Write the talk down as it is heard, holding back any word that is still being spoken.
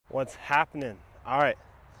What's happening? All right,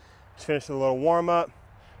 just finished a little warm up.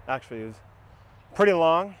 Actually, it was pretty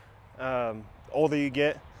long. Older you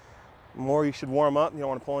get, the more you should warm up. You don't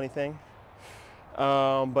want to pull anything.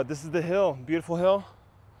 But this is the hill, beautiful hill.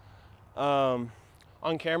 On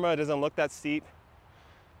camera, it doesn't look that steep,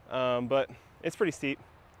 but it's pretty steep.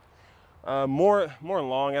 More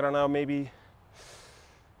long, I don't know, maybe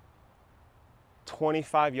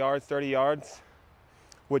 25 yards, 30 yards,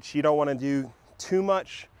 which you don't want to do too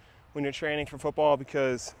much when you're training for football,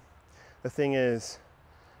 because the thing is,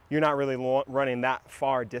 you're not really running that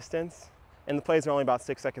far distance, and the plays are only about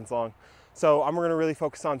 6 seconds long. So I'm going to really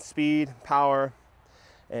focus on speed, power,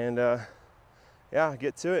 and yeah,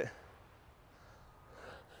 get to it.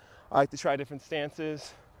 I like to try different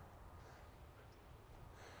stances.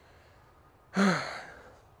 Right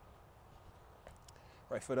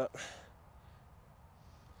foot up.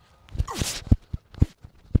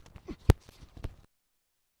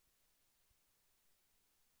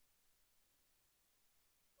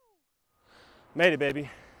 Made it, baby.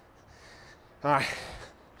 All right.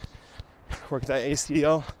 Work that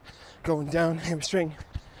ACL, going down, hamstring,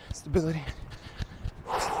 stability.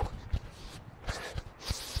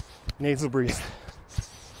 Nasal breathe.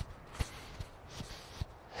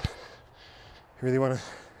 You really want to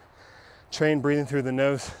train breathing through the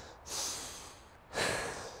nose,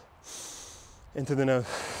 into the nose.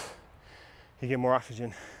 You get more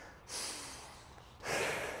oxygen.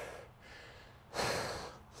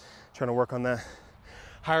 Trying to work on that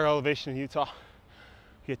higher elevation in Utah.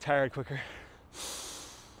 You get tired quicker.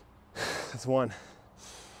 That's one.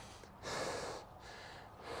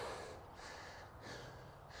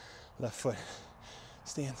 Left foot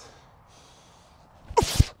stands.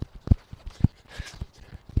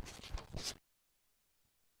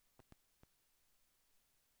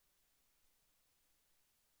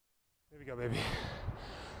 There we go, baby.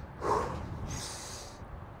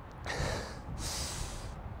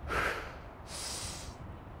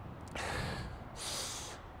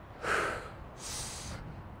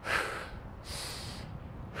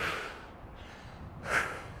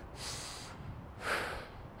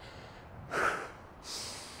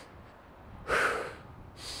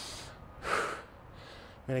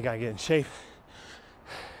 Man, I gotta get in shape.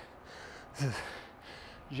 This is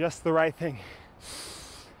just the right thing.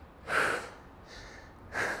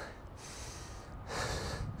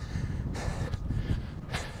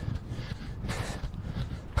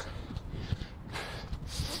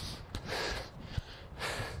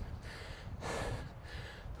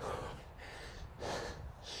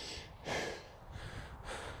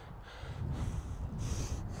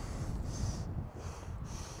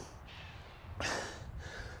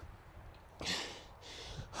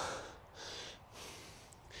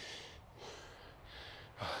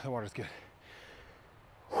 The water's good.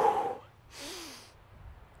 All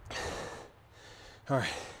right,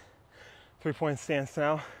 3-point stance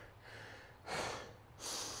now.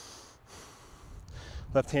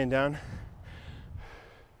 Left hand down.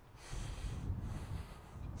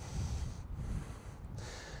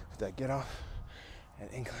 With that get off and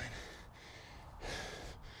incline.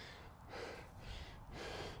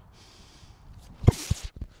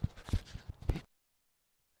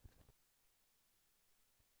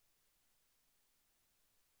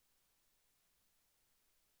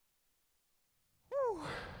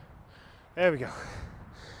 There we go.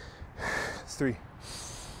 It's 3.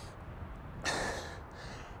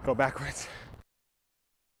 Go backwards.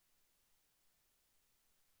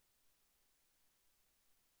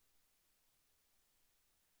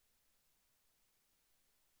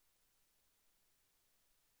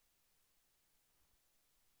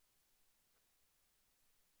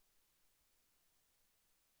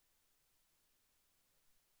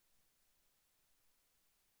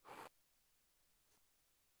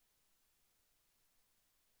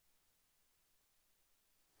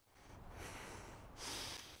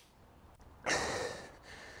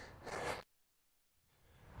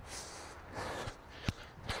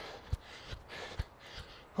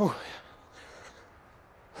 Oh.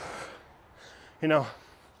 You know,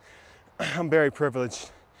 I'm very privileged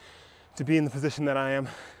to be in the position that I am,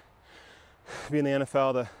 to be in the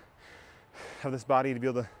NFL, to have this body, to be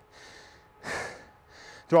able to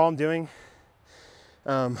do all I'm doing.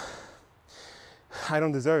 I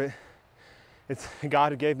don't deserve it. It's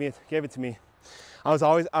God who gave it to me. I've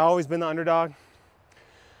always been the underdog.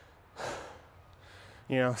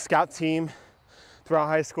 You know, scout team throughout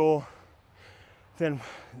high school. Then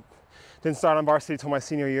didn't start on varsity until my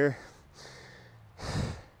senior year.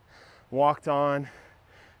 Walked on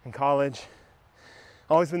in college.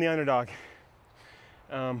 Always been the underdog.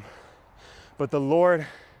 But the Lord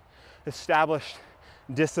established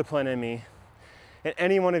discipline in me. And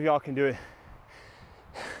any one of y'all can do it.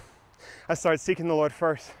 I started seeking the Lord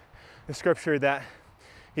first. The scripture that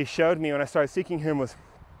he showed me when I started seeking him was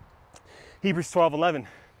Hebrews 12:11.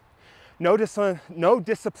 No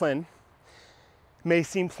discipline may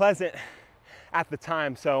seem pleasant at the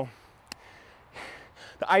time. So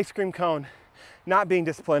the ice cream cone, not being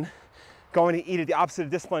disciplined, going to eat it, the opposite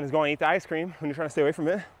of discipline is going to eat the ice cream when you're trying to stay away from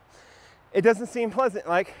it. It doesn't seem pleasant.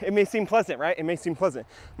 Like, it may seem pleasant, right? It may seem pleasant.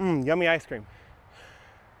 Yummy ice cream.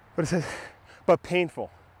 But it says, but painful.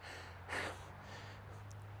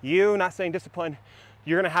 You not staying disciplined,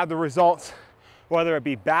 you're going to have the results, whether it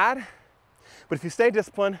be bad, but if you stay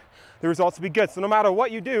disciplined, the results will be good. So no matter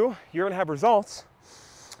what you do, you're going to have results.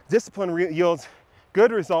 Discipline yields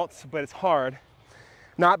good results, but it's hard.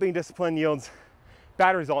 Not being disciplined yields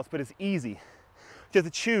bad results, but it's easy. You have to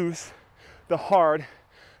choose the hard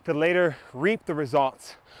to later reap the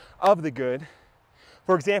results of the good.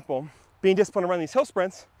 For example, being disciplined to run these hill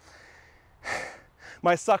sprints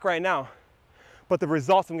might suck right now, but the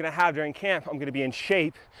results I'm going to have during camp, I'm going to be in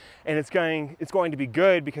shape, and it's going to be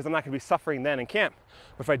good because I'm not going to be suffering then in camp.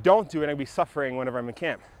 But if I don't do it, I'm going to be suffering whenever I'm in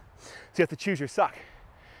camp. So you have to choose your suck.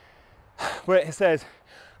 But it says,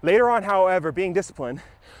 later on, however, being disciplined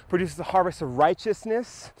produces a harvest of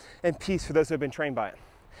righteousness and peace for those who have been trained by it.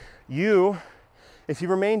 If you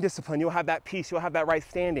remain disciplined, you'll have that peace, you'll have that right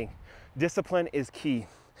standing. Discipline is key.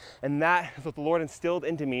 And that is what the Lord instilled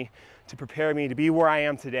into me to prepare me to be where I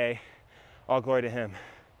am today. All glory to him.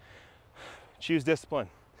 Choose discipline.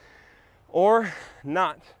 Or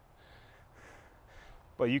not.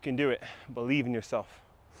 But you can do it. Believe in yourself.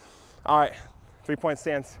 All right, 3-point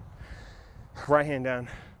stance. Right hand down.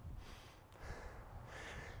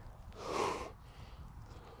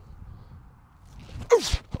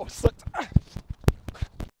 Oh, slipped.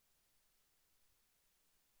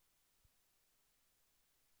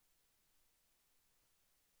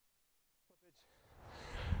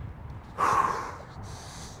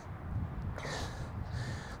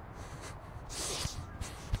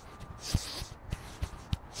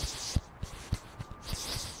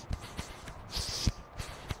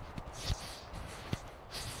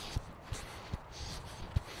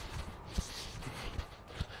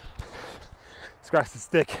 Scratch the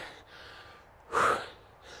stick.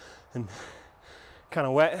 And kind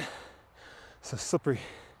of wet, so slippery.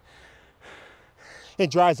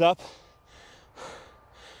 It dries up.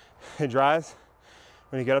 It dries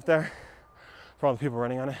when you get up there for all the people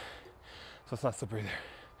running on it. So it's not slippery there.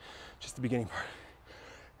 Just the beginning part.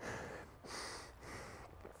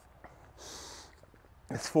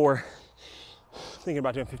 It's 4. Thinking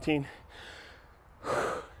about doing 15.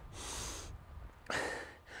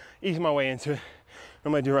 Ease my way into it.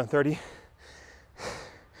 I'm gonna do around 30.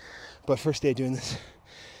 But first day doing this.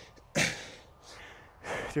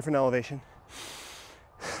 Different elevation.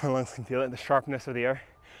 My lungs can feel it, the sharpness of the air.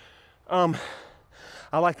 I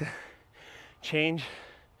like to change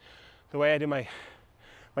the way I do my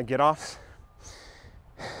get-offs.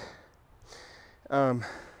 Like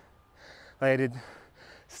I did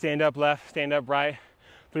stand up left, stand up right,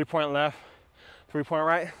 3-point left, 3-point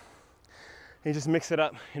right. You just mix it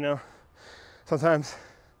up, you know. Sometimes,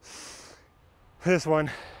 for this one,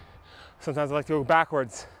 sometimes I like to go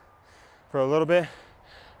backwards for a little bit,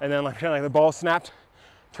 and then like the ball snapped,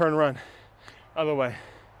 turn, run, other way.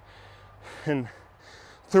 And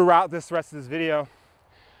throughout this rest of this video,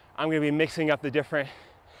 I'm gonna be mixing up the different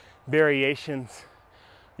variations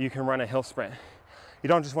you can run a hill sprint. You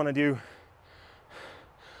don't just wanna do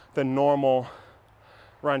the normal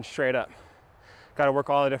run straight up. Gotta work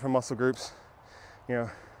all the different muscle groups. You know,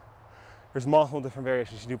 there's multiple different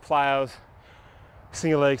variations. You do plyos,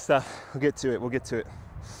 single leg stuff. We'll get to it.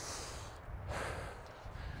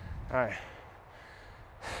 All right.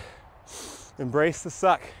 Embrace the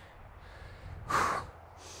suck.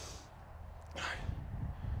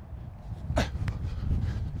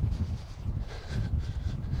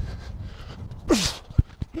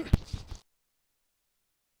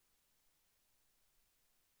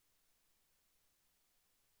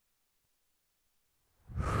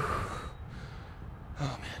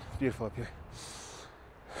 Oh man, it's beautiful up here.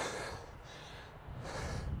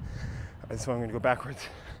 This one I'm gonna go backwards.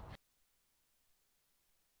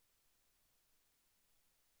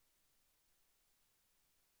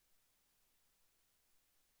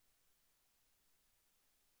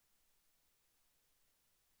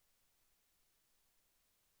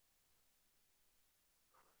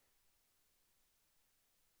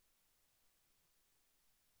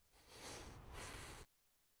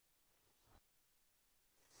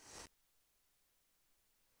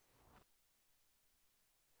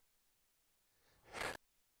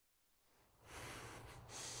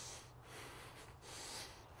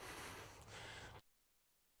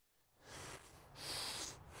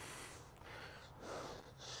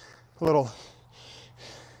 little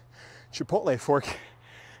Chipotle fork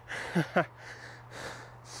in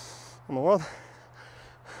the world.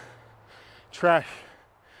 Trash.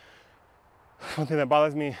 One thing that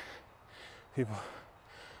bothers me, people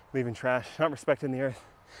leaving trash, not respecting the earth.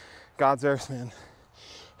 God's earth, man.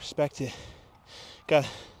 Respect it. God,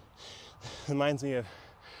 reminds me of,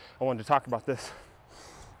 I wanted to talk about this.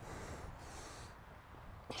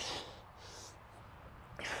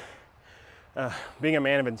 Being a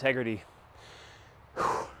man of integrity.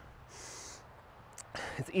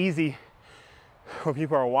 It's easy when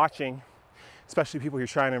people are watching, especially people you're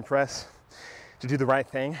trying to impress, to do the right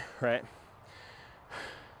thing, right?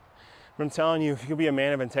 But I'm telling you, if you can be a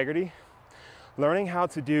man of integrity, learning how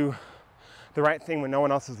to do the right thing when no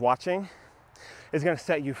one else is watching is going to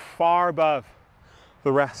set you far above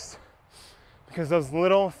the rest. Because those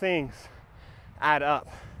little things add up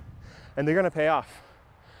and they're going to pay off.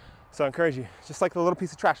 So I encourage you, just like the little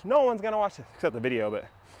piece of trash. No one's going to watch this except the video, but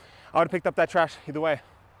I would have picked up that trash either way.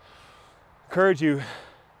 Encourage you.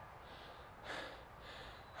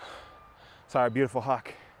 Sorry, beautiful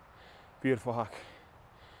hawk. Beautiful hawk.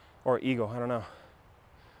 Or eagle, I don't know.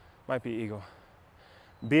 Might be eagle.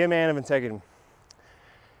 Be a man of integrity.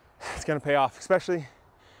 It's gonna pay off, especially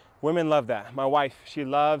women love that. My wife, she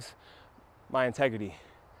loves my integrity.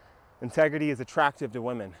 Integrity is attractive to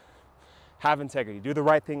women. Have integrity, do the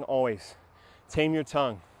right thing always. Tame your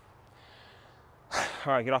tongue.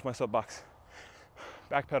 All right, get off my soapbox.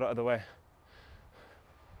 Backpedal other way.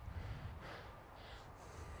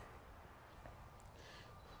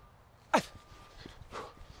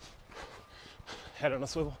 Head on a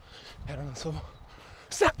swivel, head on a swivel.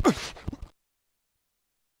 Stop!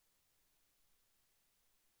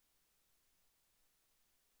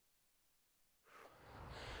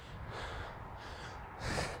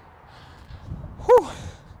 Whew.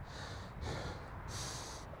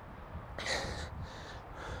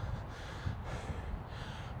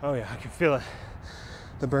 Oh yeah, I can feel it,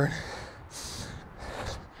 the burn.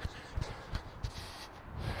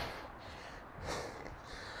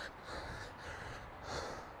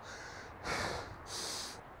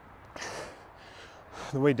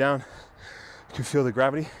 The way down, you can feel the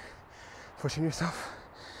gravity pushing yourself,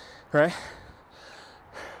 right?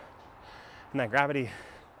 And that gravity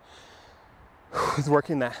is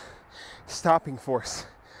working that stopping force,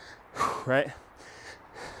 right?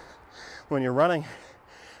 When you're running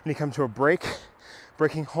and you come to a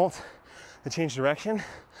braking halt to change direction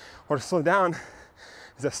or to slow down,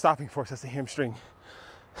 is a stopping force. That's the hamstring.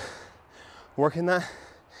 Working that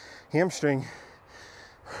hamstring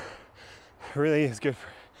really is good for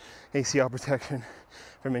ACL protection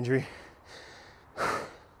from injury.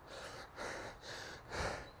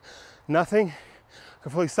 Nothing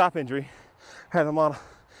can fully stop injury. I had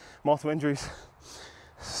multiple injuries.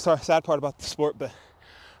 Sad part about the sport, but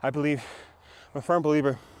I'm a firm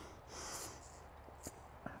believer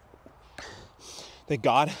that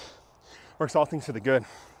God works all things for the good.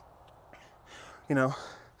 You know,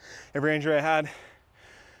 every injury I had,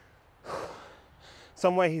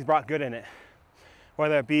 some way He's brought good in it.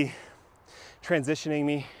 Whether it be transitioning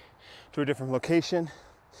me to a different location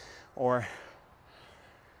or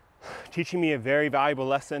teaching me a very valuable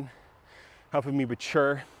lesson, helping me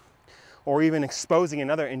mature, or even exposing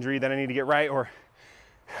another injury that I need to get right, or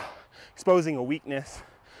exposing a weakness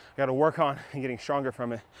I got to work on and getting stronger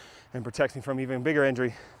from it and protect me from even bigger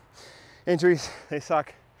injuries. They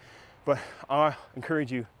suck, but I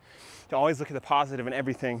encourage you to always look at the positive in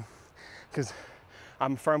everything, because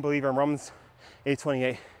I'm a firm believer in Romans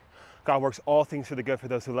 8:28. God works all things for the good for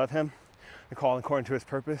those who love Him and call according to His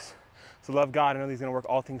purpose. So love God and know that He's going to work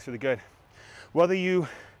all things for the good. Whether you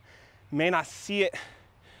may not see it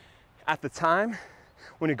at the time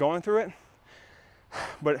when you're going through it,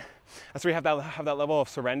 but that's where you have that level of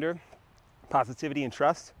surrender, positivity, and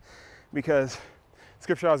trust. Because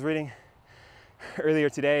scripture I was reading earlier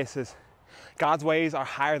today says, God's ways are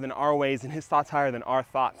higher than our ways and His thoughts higher than our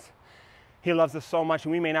thoughts. He loves us so much,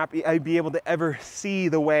 and we may not be able to ever see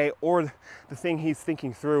the way or the thing He's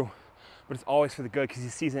thinking through, but it's always for the good because He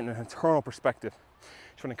sees it in an eternal perspective.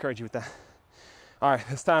 Just want to encourage you with that. All right,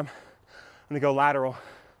 this time I'm gonna go lateral,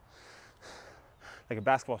 like a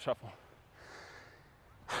basketball shuffle.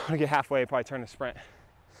 I'm gonna get halfway, probably turn to sprint.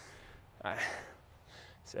 All right,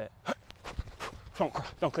 set.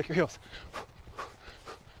 Don't click your heels.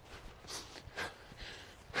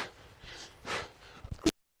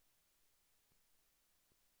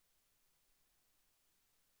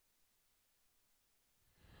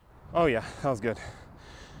 Oh yeah, that was good.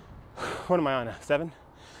 What am I on now? 7?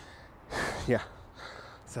 Yeah,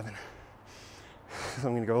 7. So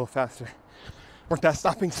I'm gonna go a little faster. Work that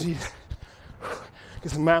stopping speed.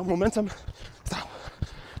 Get some momentum. Stop.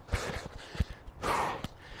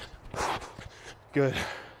 Good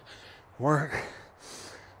work.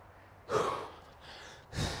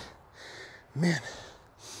 Man,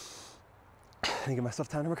 I didn't give myself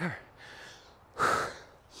time to recover.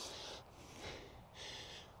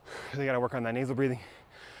 Really gotta work on that nasal breathing.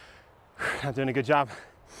 Not doing a good job.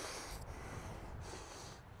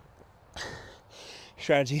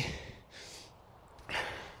 Strategy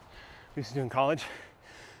we used to do in college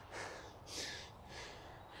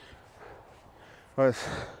was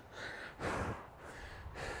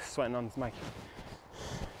sweating on this mic.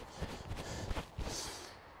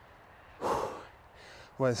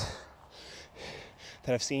 Was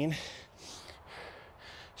that I've seen.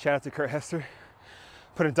 Shout out to Kurt Hester.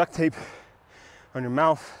 Putting duct tape on your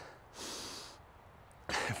mouth.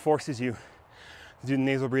 It forces you to do the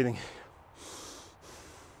nasal breathing.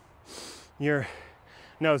 Your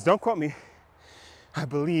nose, don't quote me, I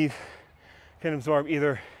believe can absorb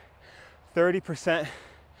either 30%,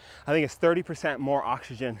 I think it's 30% more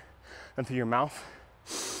oxygen than through your mouth.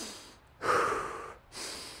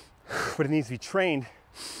 But it needs to be trained,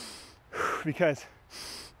 because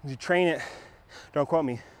as you train it, don't quote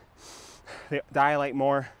me, they dilate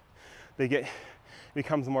more, it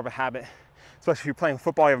becomes more of a habit. Especially if you're playing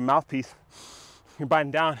football, you have a mouthpiece, you're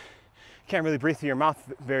biting down, you can't really breathe through your mouth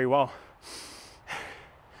very well.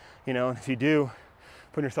 You know, and if you do,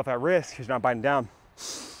 putting yourself at risk because you're not biting down.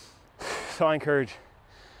 So I encourage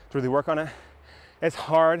to really work on it. It's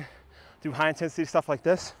hard to do high intensity stuff like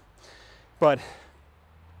this, but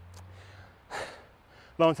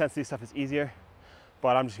low intensity stuff is easier,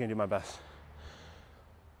 but I'm just gonna do my best.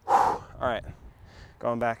 All right,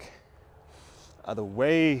 going back. Other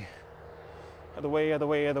way,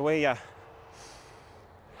 yeah.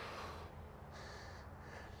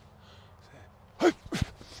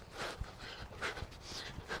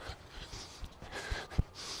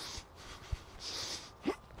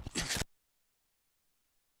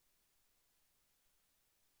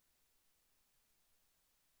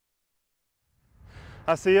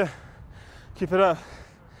 I see you. Keep it up.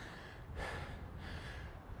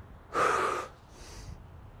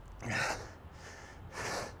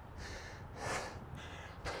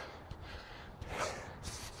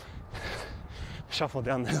 Shuffle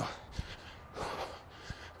down the hill.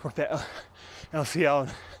 Work that LCL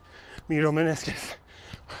and medial meniscus.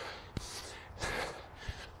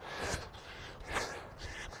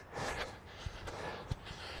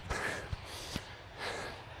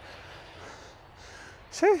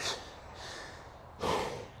 Sheesh.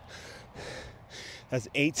 That's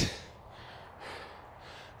 8,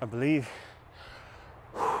 I believe.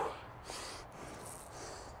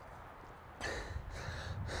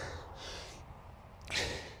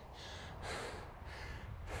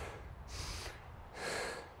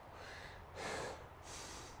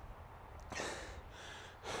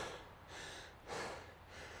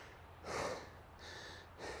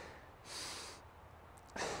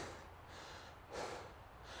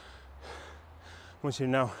 I want you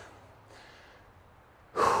to know,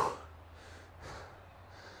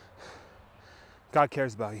 God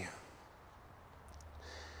cares about you.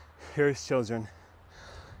 You're His children,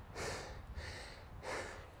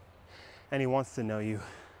 and He wants to know you.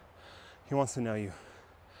 He wants to know you.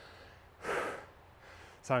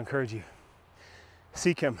 So I encourage you,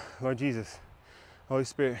 seek Him, Lord Jesus, Holy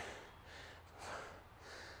Spirit.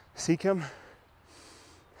 Seek Him,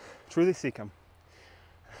 truly seek Him,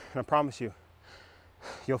 and I promise you,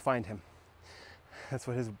 you'll find Him. That's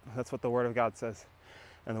what the Word of God says.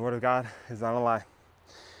 And the Word of God is not a lie.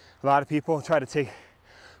 A lot of people try to take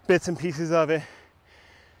bits and pieces of it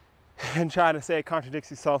and try to say it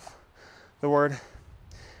contradicts itself. The Word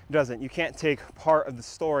doesn't. You can't take part of the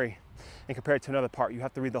story and compare it to another part. You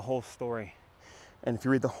have to read the whole story. And if you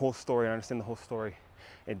read the whole story and understand the whole story,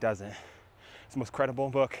 it doesn't. It's the most credible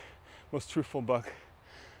book, most truthful book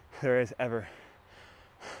there is ever.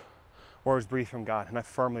 Words breathed from God, and I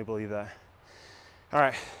firmly believe that. All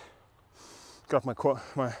right, get off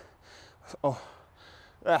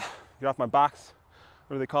get off my box.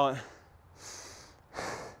 What do they call it?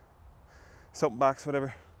 Soapbox,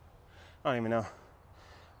 whatever. I don't even know.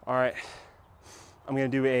 All right, I'm gonna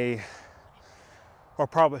do or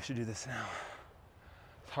probably should do this now.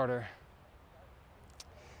 It's harder.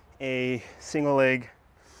 A single leg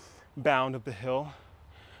bound up the hill.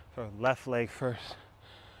 So left leg first.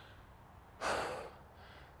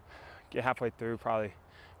 Get halfway through, probably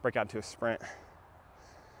break out into a sprint.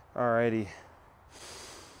 Alrighty.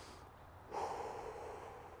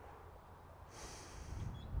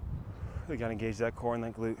 We gotta engage that core and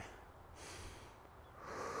that glute.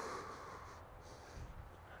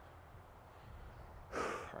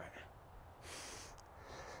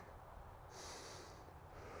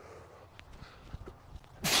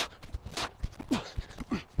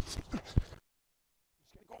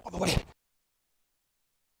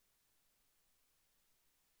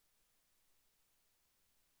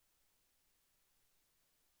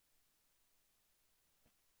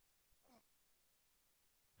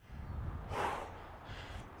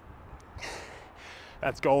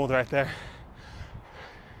 That's gold right there.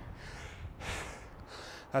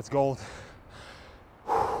 That's gold.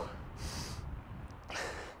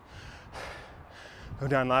 Go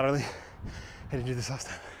down laterally. I didn't do this last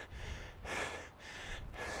time.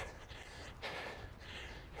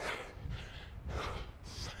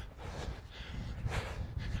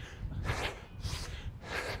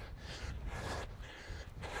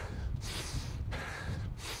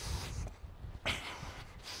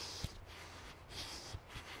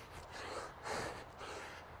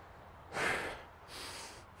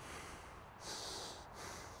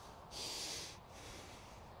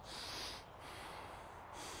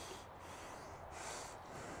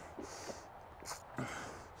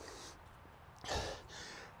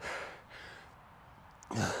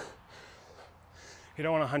 You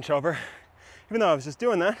don't want to hunch over, even though I was just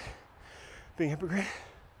doing that, being a hypocrite.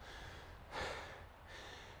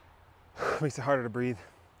 Makes it harder to breathe.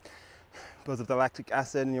 Builds up the lactic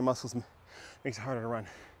acid in your muscles, makes it harder to run.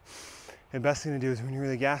 The best thing to do is when you're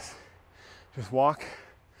really gassed, just walk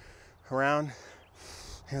around,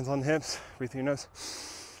 hands on the hips, breathe through your nose,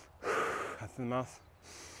 out through the mouth.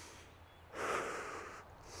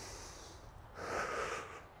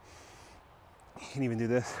 You can even do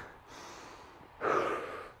this.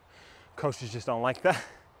 Coaches just don't like that.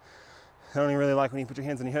 They don't even really like when you put your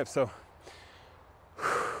hands on your hips, so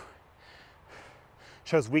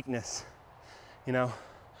shows weakness, you know.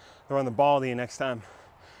 They'll run the ball to you next time.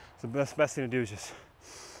 So the best thing to do is just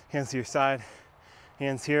hands to your side,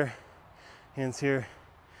 hands here, hands here,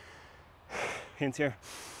 hands here.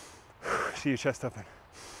 See your chest open.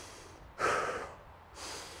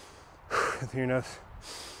 Through your nose.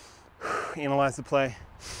 Analyze the play.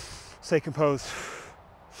 Stay composed.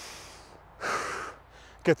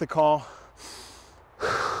 Get the call.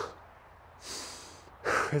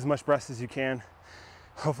 As much breath as you can.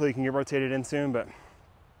 Hopefully you can get rotated in soon, but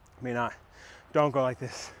may not. Don't go like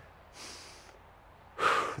this.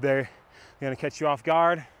 They're gonna catch you off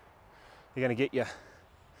guard. They're gonna get you.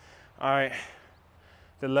 All right,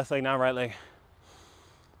 the left leg now, right leg.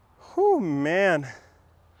 Whew, man.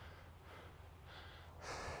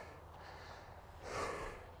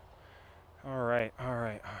 All right, all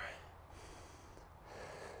right, all right.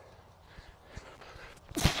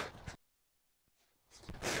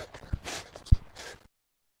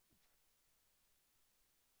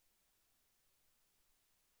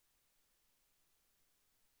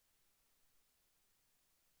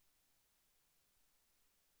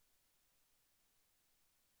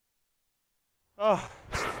 Oh.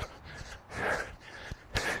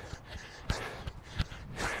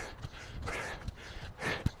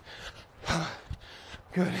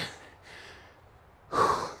 Good.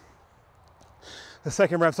 The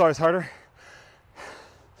second rep's always harder.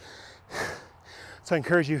 So I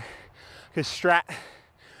encourage you to strat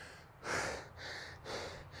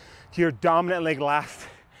to your dominant leg last,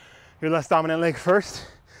 your less dominant leg first.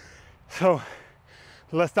 So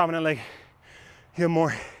the less dominant leg, you have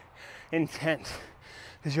more intent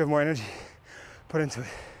because you have more energy put into it.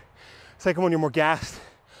 Second one, you're more gassed.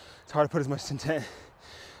 It's hard to put as much intent,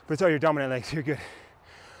 but it's all your dominant legs, so you're good.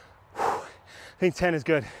 I think 10 is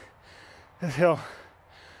good. This hill,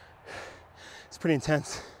 it's pretty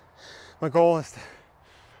intense. My goal is to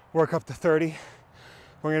work up to 30.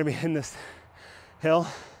 We're gonna be hitting this hill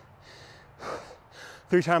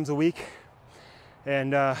 3 times a week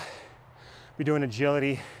and be doing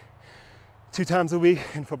agility 2 times a week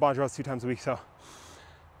and football drills 2 times a week. So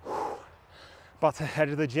about to head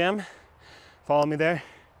to the gym. Follow me there.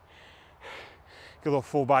 Get a little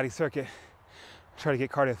full body circuit. Try to get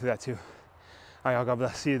cardio through that too. All right, y'all, God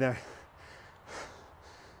bless. See you there.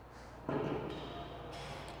 All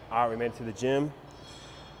right, we made it to the gym.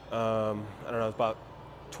 I don't know, it's about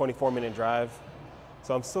 24-minute drive.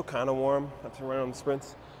 So I'm still kind of warm after running on the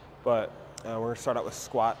sprints, but we're gonna start out with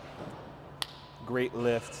squat. Great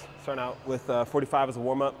lift. Starting out with 45 as a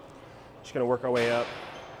warm-up. Just gonna work our way up.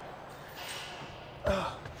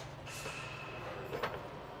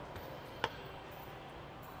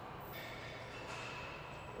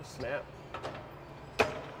 Snap.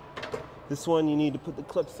 This one you need to put the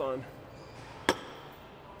clips on.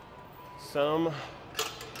 Some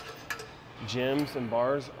gyms and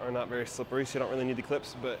bars are not very slippery, so you don't really need the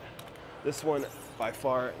clips, but this one by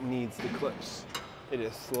far needs the clips. It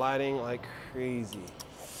is sliding like crazy.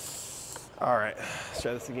 All right, let's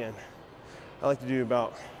try this again. I like to do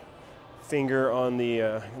about finger on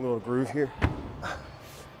the little groove here. All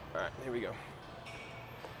right, here we go.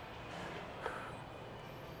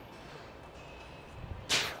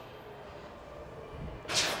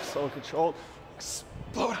 So controlled,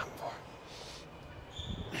 explode on the floor.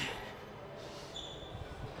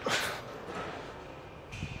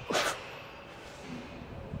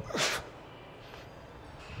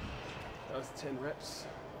 10 reps.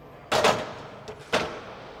 All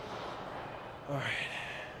right.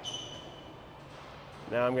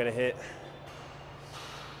 Now I'm gonna hit,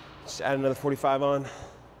 just add another 45 on.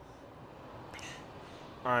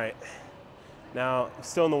 All right. Now,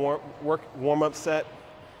 still in the warm-up set.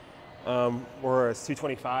 We're at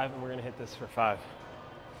 225, and we're gonna hit this for 5.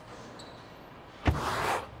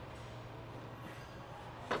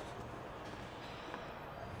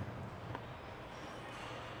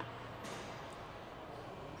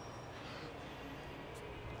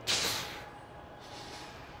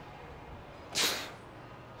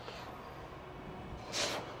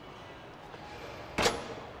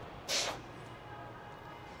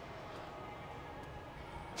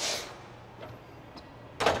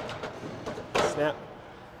 Snap.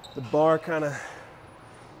 The bar kind of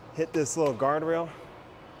hit this little guardrail.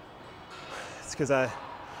 It's because I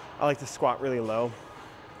like to squat really low,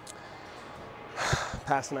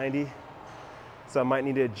 past 90. So I might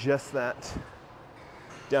need to adjust that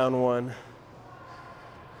down 1.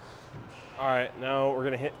 All right, now we're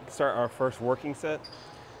gonna start our first working set,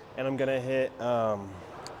 and I'm gonna hit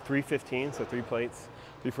 315, so 3 plates,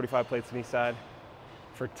 345 plates on each side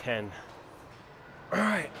for 10. All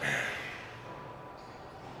right.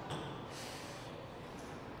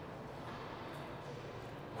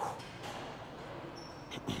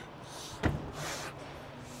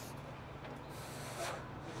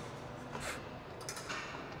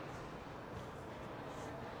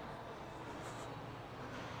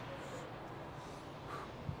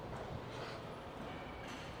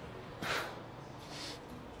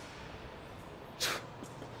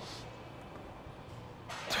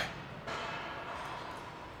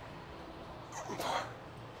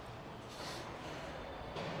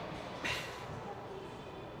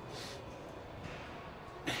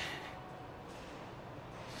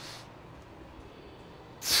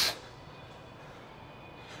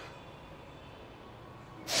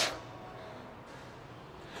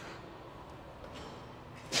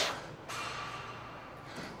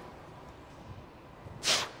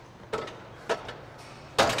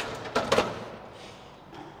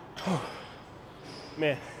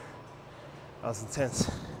 Man, that was intense.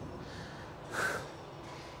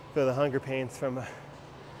 Feel the hunger pains from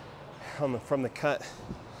the cut.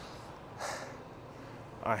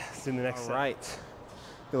 All right, let's do the next set. All right,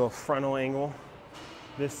 a little frontal angle.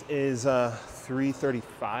 This is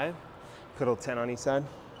 335. Put a 10 on each side.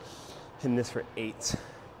 Hitting this for 8.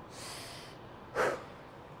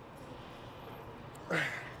 I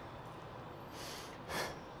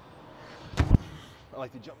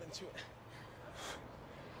like to jump into it.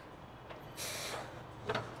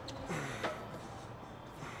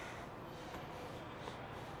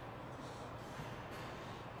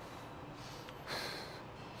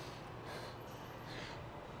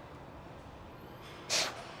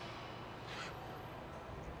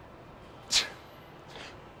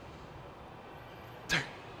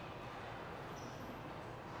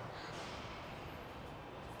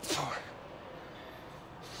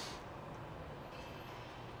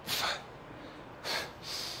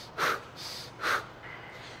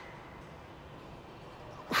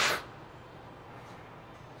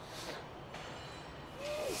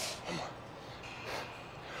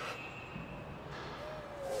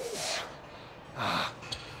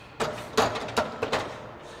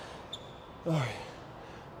 All right,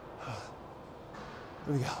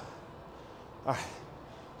 here we go. All right,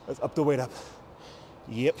 let's up the weight up.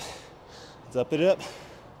 Yep, let's up it up.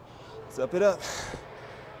 Let's up it up.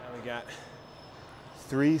 Now we got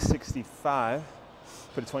 365.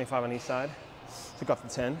 Put a 25 on each side. Took off the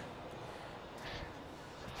 10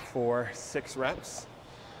 for 6 reps.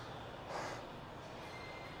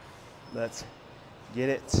 Let's get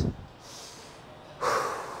it.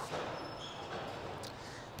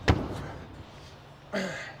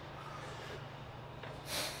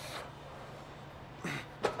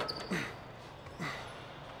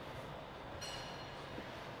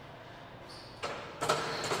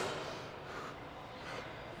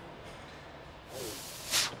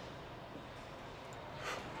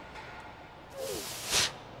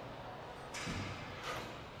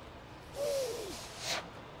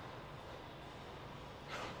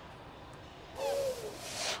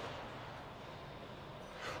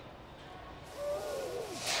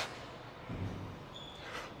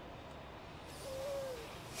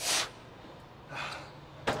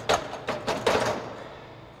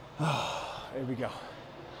 There we go.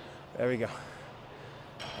 There we go.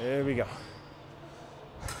 There we go.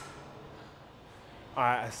 All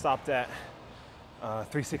right, I stopped at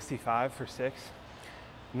 365 for 6.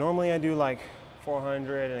 Normally I do like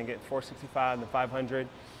 400 and I get 465 and then 500.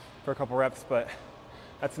 for a couple reps, but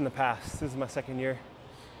that's in the past. This is my second year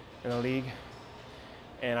in the league,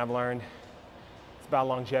 and I've learned it's about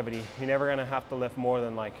longevity. You're never gonna have to lift more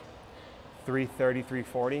than like 330,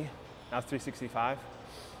 340. That's 365.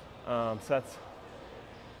 So that's,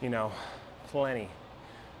 you know, plenty.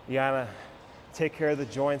 You gotta take care of the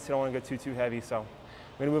joints. You don't wanna go too heavy. So I'm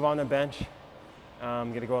gonna move on to bench.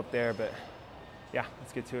 I'm gonna go up there, but yeah,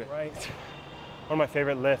 let's get to it. Right. One of my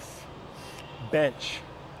favorite lifts, bench.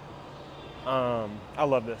 I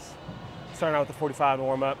love this. Starting out with the 45 to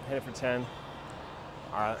warm up, hit it for 10.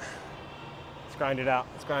 All right, let's grind it out.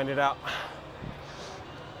 Let's grind it out.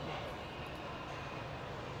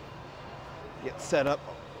 Get set up,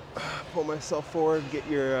 pull myself forward, get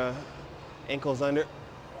your ankles under,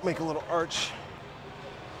 make a little arch.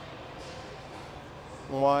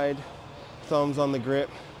 Wide, thumbs on the grip,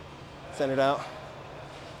 send it out,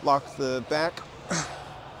 lock the back. Here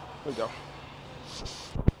we go.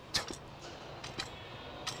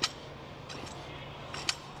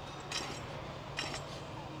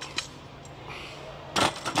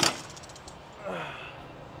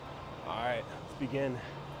 All right, let's begin.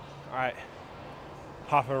 All right,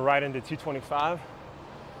 hopping right into 225.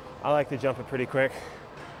 I like to jump it pretty quick.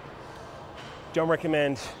 Don't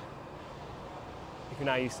recommend if you're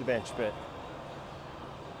not used to bench, but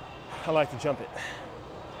I like to jump it.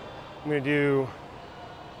 I'm gonna do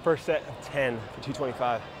first set of 10 for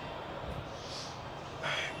 225.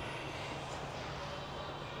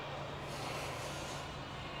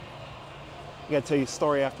 I gotta tell you a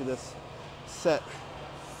story after this set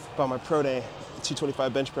about my pro day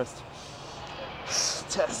 225 bench press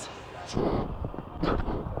test.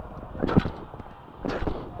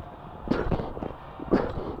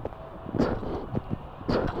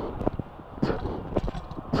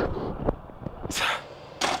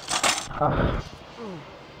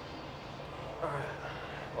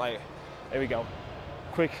 Like, there we go.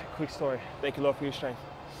 Quick story. Thank you, Lord, for your strength.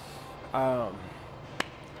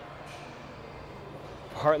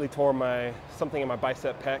 Partly tore something in my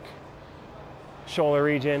bicep pec, shoulder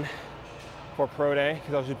region for pro day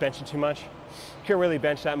because I was just benching too much. Couldn't really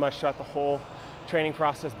bench that much throughout the whole training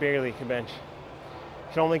process. Barely could bench.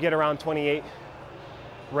 Can only get around 28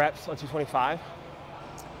 reps on 225.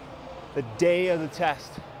 The day of the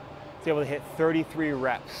test, I was able to hit 33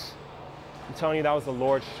 reps. I'm telling you, that was the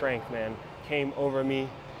Lord's strength, man. Came over me,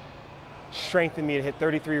 strengthened me to hit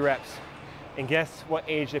 33 reps. And guess what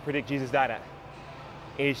age they predict Jesus died at?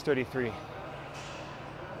 Age 33.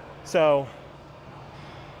 So,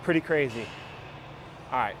 pretty crazy.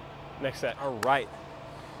 All right, next set. All right,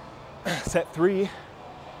 set 3.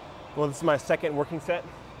 Well, this is my second working set.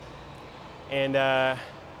 And I'm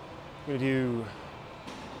gonna do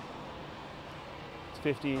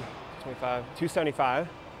 50, 25, 275.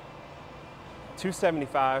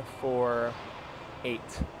 275 for 8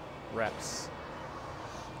 reps.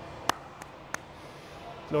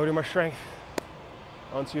 Lord of my strength,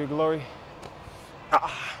 onto your glory.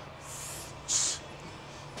 Ah.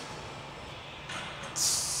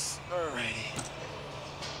 Alrighty.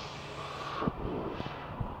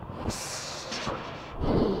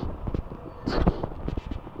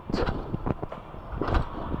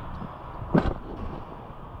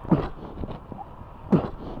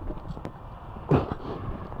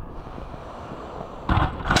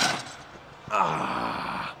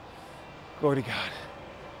 Glory to God.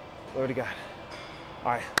 Glory to God.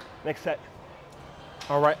 All right, next set.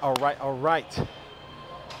 All right.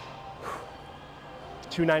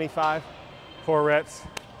 295, 4 reps.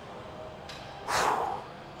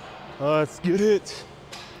 Let's get it.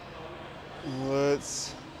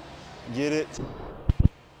 Let's get it.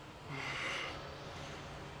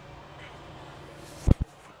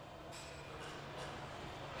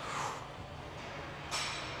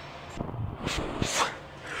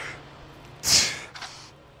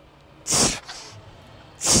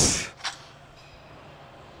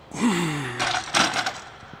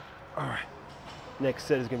 Next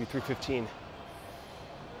set is gonna be 315.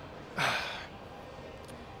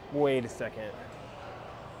 Wait a second.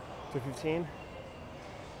 315?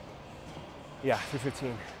 Yeah,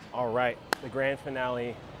 315. All right, the grand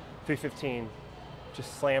finale, 315.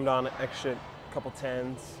 Just slammed on an extra couple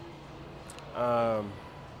 10s.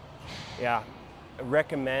 Yeah, I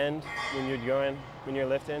recommend when you're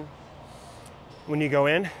lifting, when you go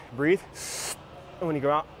in, breathe, and when you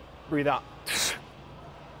go out, breathe out.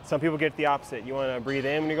 Some people get the opposite. You want to breathe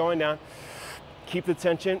in when you're going down, keep the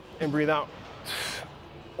tension, and breathe out.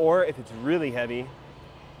 Or if it's really heavy,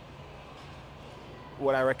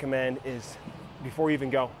 what I recommend is before you even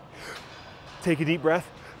go, take a deep breath,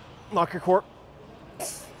 lock your core,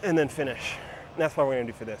 and then finish. And that's what we're gonna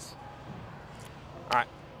do for this. All right.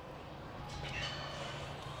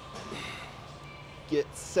 Get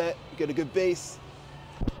set, get a good base.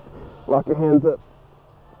 Lock your hands up,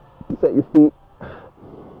 set your feet.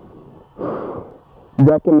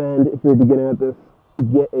 Recommend, if you're a beginner at this,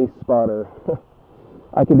 get a spotter.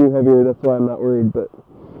 I can do heavier, that's why I'm not worried, but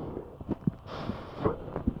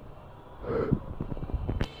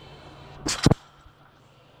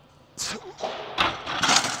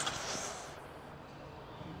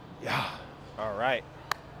yeah, all right.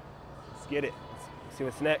 Let's get it. Let's see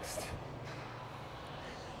what's next.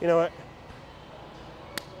 You know what?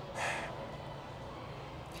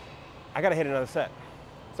 I gotta hit another set.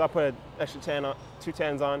 So I put an extra 10 on, 2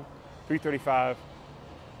 10s on, 335,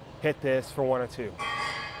 hit this for 1 or 2.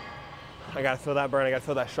 I gotta feel that burn, I gotta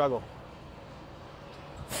feel that struggle.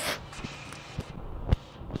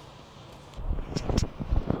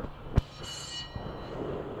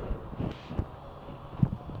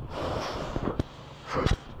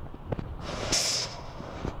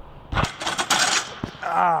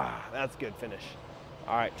 Ah, that's good finish.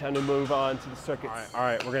 All right, time to move on to the circuits. All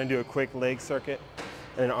right, we're gonna do a quick leg circuit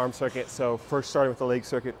and an arm circuit. So first, starting with the leg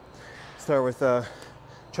circuit, start with try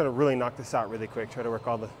to really knock this out really quick. Try to work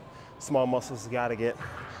all the small muscles you gotta get.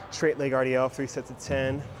 Straight leg RDL, 3 sets of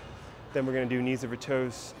 10. Then we're gonna do knees over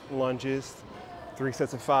toes lunges, 3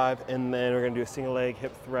 sets of 5. And then we're gonna do a single leg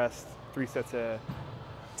hip thrust, 3 sets of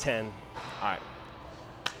 10. All right,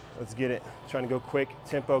 let's get it. Trying to go quick,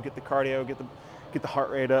 tempo, get the cardio, get the heart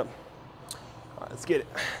rate up. All right, let's get it.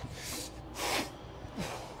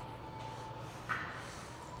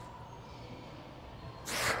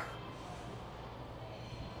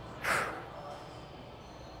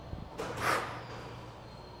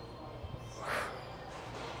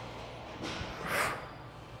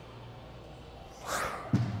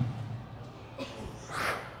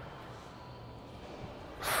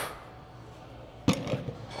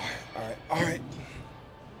 All right.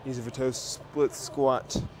 Knees over toes, split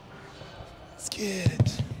squat. Let's get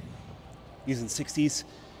it. Using 60s.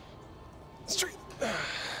 Straight.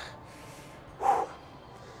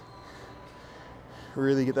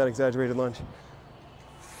 Really get that exaggerated lunge.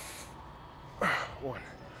 1.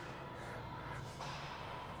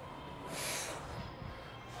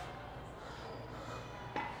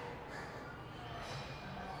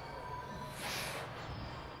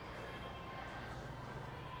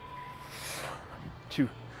 2.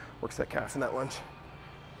 Works that calf in that lunge.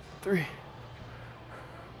 3.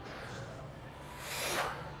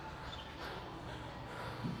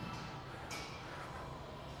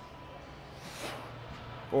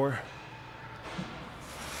 4.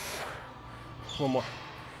 1 more.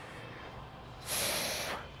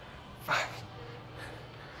 5.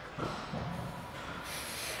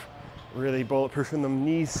 Really bulletproof in the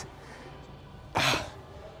knees. All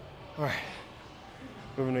right,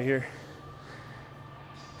 moving to here.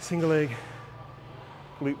 Single leg,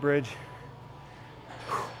 glute bridge.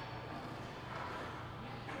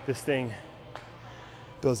 This thing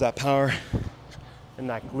builds that power and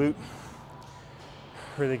that glute.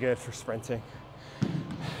 Really good for sprinting.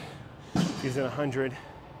 Using 100.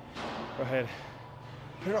 Go ahead,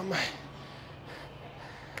 put it on my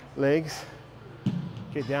legs.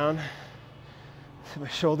 Get down to my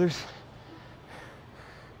shoulders.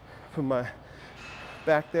 Put my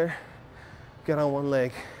back there. Get on one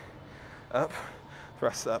leg. Up,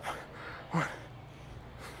 thrust up. 1.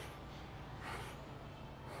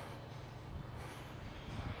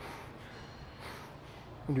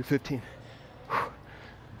 And do 15.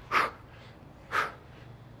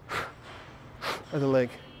 Other leg.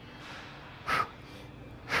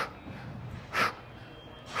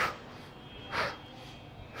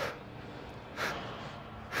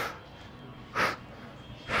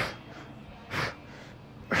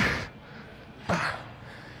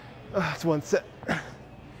 That's 1 set.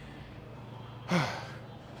 All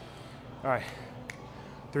right,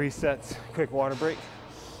 3 sets, quick water break.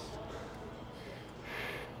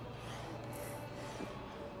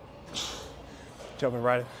 Jumping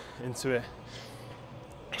right into it.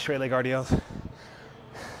 Straight leg RDLs.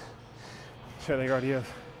 Straight leg RDLs.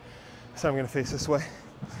 So I'm gonna face this way.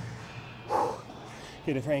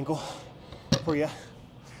 Get a different angle for you.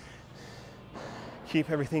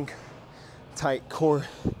 Keep everything tight, core.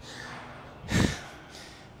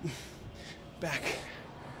 Back,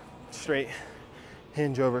 straight,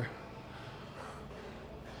 hinge over.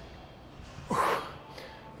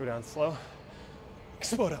 Go down slow,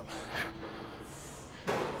 explode up.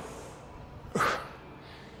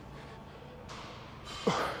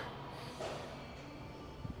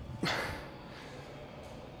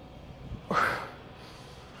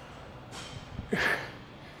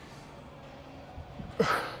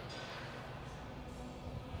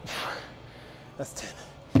 That's 10.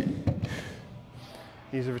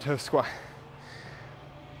 Knees over toes squat.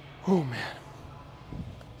 Oh man.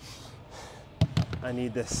 I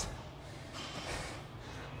need this.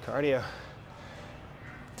 Cardio.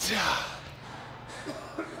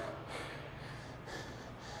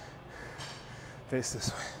 Face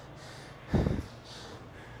this way. Here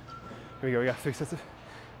we go, we got 6 sets of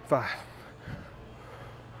 5.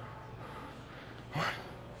 1.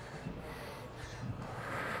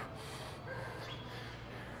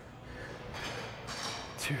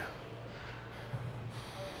 2.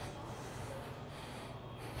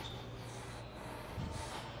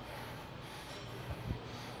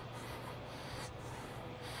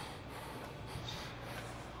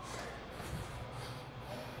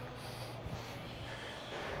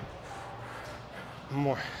 1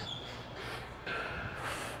 more.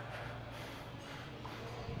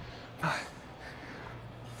 5.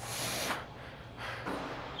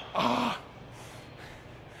 Ah.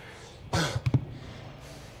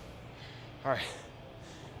 All right.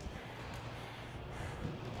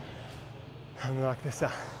 I'm gonna knock this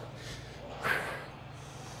out.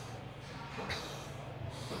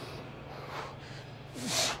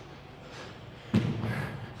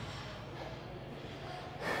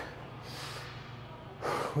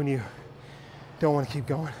 When you don't want to keep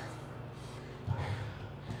going,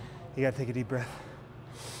 you gotta take a deep breath.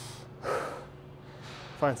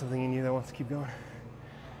 Find something in you that wants to keep going.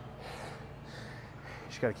 You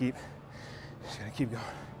just gotta keep going.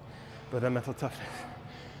 But that mental toughness.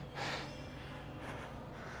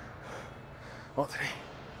 1, 3.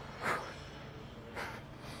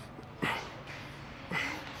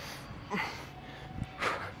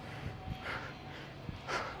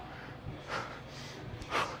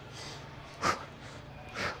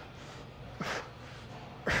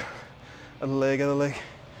 Other leg, other leg.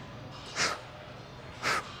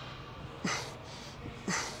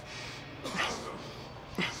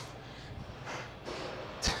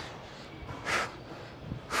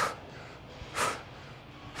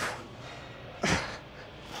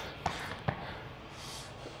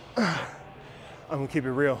 I'm gonna keep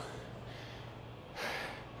it real.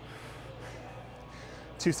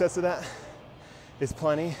 2 sets of that is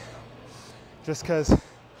plenty, just because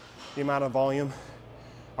the amount of volume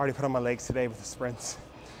I already put on my legs today with the sprints.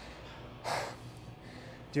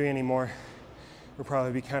 Doing any more will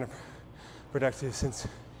probably be kind of productive since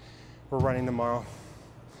we're running tomorrow.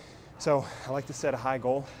 So I like to set a high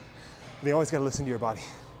goal. But you always gotta listen to your body.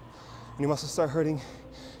 When your muscles start hurting,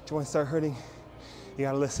 joints start hurting, you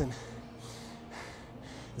gotta listen.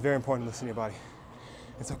 It's very important to listen to your body.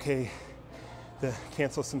 It's okay to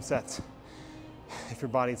cancel some sets if your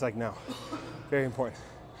body's like, no. Very important.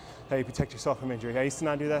 How you protect yourself from injury. I used to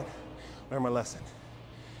not do that. Learn my lesson.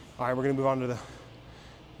 All right, we're gonna move on to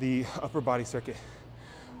the upper body circuit.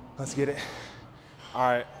 Let's get it. All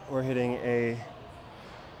right, we're hitting a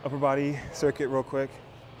upper body circuit real quick.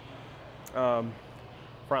 Front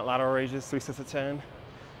lateral raises, 3 sets of 10.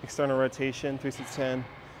 External rotation, 3 sets of 10.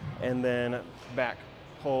 And then back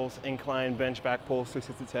pulls, incline bench back pulls, 3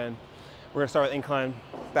 sets of 10. We're gonna start with incline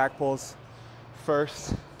back pulls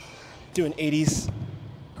first. Doing 80s.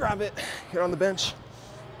 Grab it, get on the bench,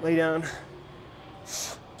 lay down. And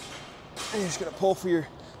you're just gonna pull for your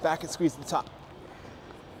back and squeeze to the top.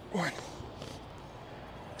 1,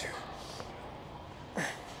 2.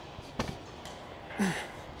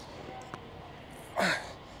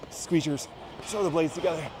 Squeeze your shoulder blades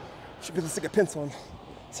together. Should be like a pencil on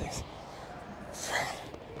 6.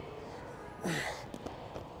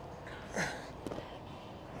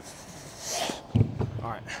 All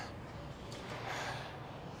right.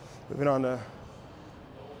 Moving on to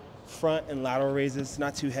front and lateral raises.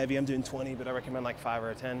 Not too heavy. I'm doing 20, but I recommend like 5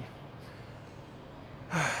 or 10.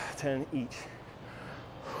 10 each.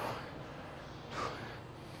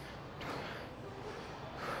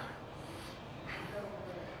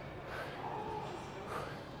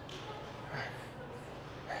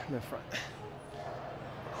 And then front.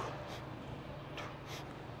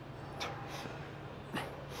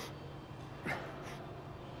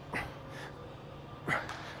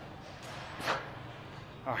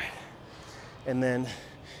 All right, and then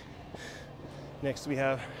next we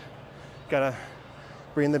have gotta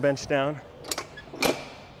bring the bench down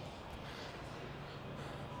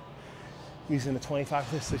using the 25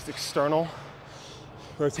 to 6 external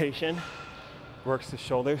rotation. Works the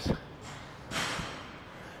shoulders.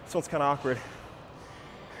 This one's kind of awkward.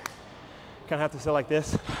 Kind of have to sit like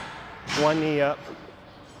this, one knee up,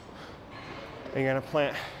 and you're gonna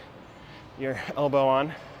plant your elbow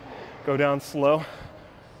on, Go down slow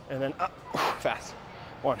and then up fast.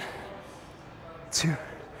 1, 2,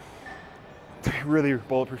 3. Really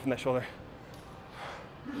bulletproof in that shoulder.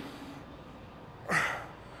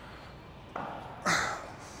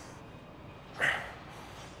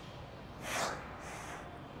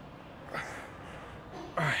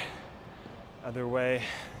 All right, other way.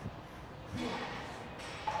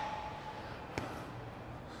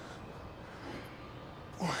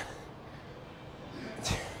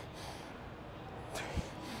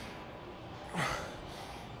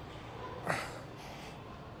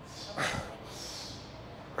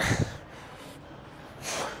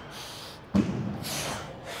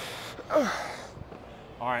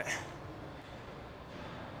 All right,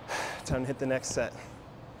 time to hit the next set.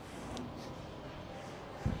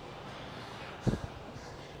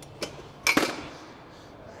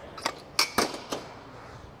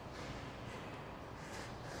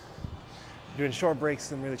 Doing short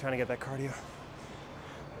breaks, I'm really trying to get that cardio.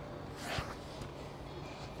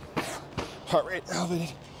 Heart rate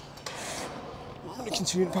elevated. I'm gonna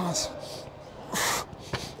continue to pause.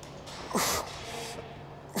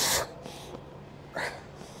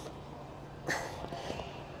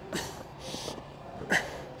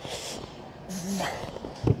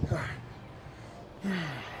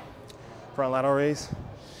 Front lateral raise.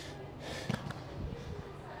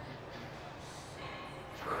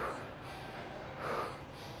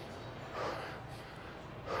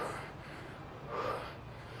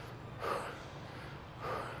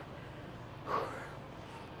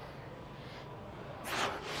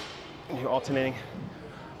 You're alternating.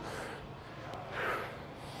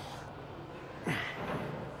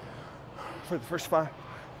 For the first 5,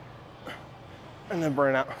 and then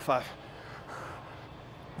burn out 5.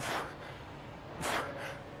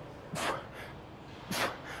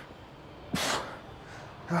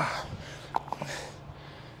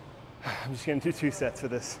 I'm just gonna do 2 sets for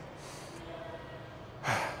this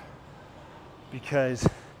because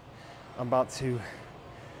I'm about to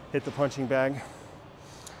hit the punching bag,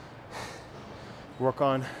 work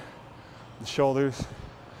on the shoulders,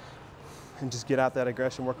 and just get out that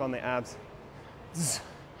aggression, work on the abs.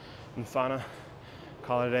 And sauna,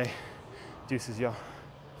 call it a day. Deuces, y'all.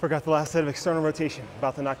 Forgot the last set of external rotation.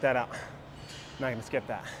 About to knock that out. Not gonna skip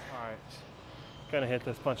that. All right, gonna hit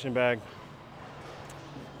this punching bag.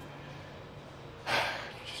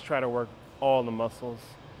 Just try to work all the muscles.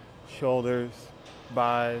 Shoulders,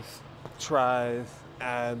 buys, tries,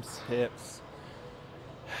 abs, hips.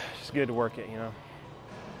 Just good to work it, you know.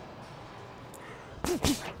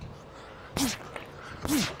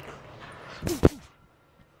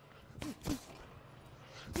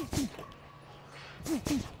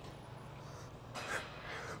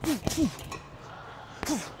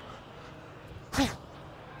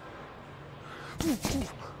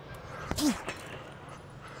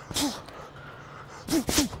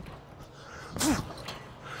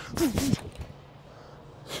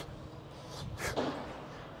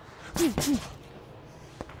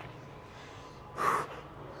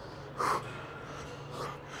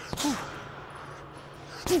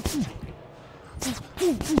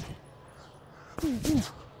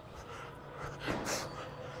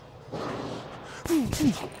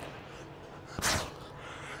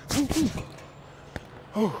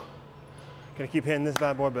 Oh, gonna keep hitting this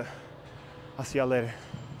bad boy, but I'll see y'all later.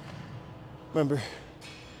 Remember,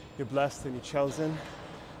 you're blessed and you're chosen.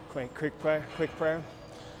 Quick prayer.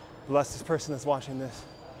 Bless this person that's watching this.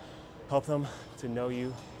 Help them to know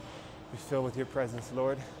you. Be filled with your presence,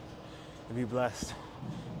 Lord, and be blessed.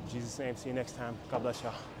 In Jesus' name, see you next time. God bless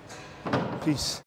y'all. Peace.